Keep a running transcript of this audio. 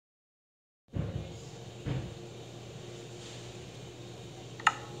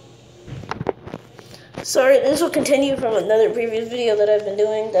Sorry, this will continue from another previous video that I've been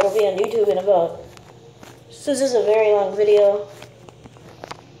doing that'll be on YouTube in about, since this is a very long video,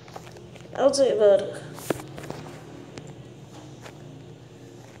 I'll say about,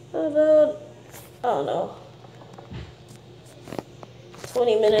 I don't know,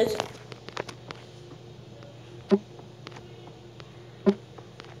 20 minutes.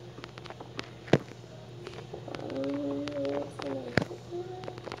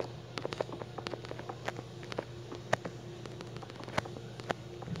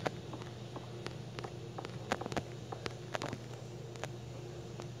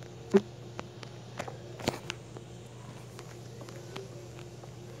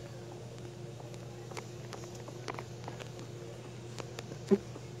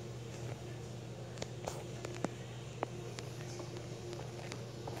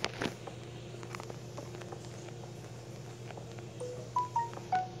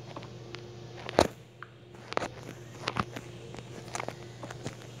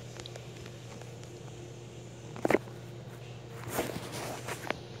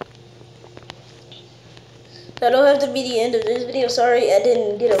 That'll have to be the end of this video. Sorry, I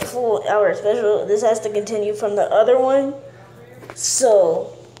didn't get a full hour special. This has to continue from the other one.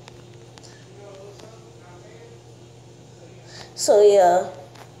 So yeah.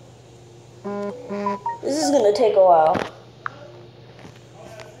 This is gonna take a while.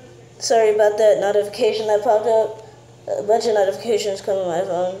 Sorry about that notification that popped up. A bunch of notifications come on my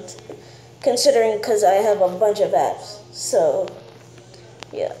phone. Considering because I have a bunch of apps. So,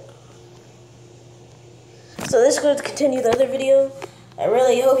 yeah. So this is going to continue the other video. I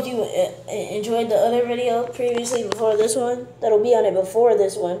really hope you enjoyed the other video previously before this one. That'll be on it before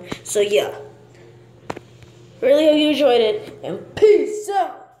this one. So yeah. Really hope you enjoyed it. And peace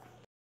out.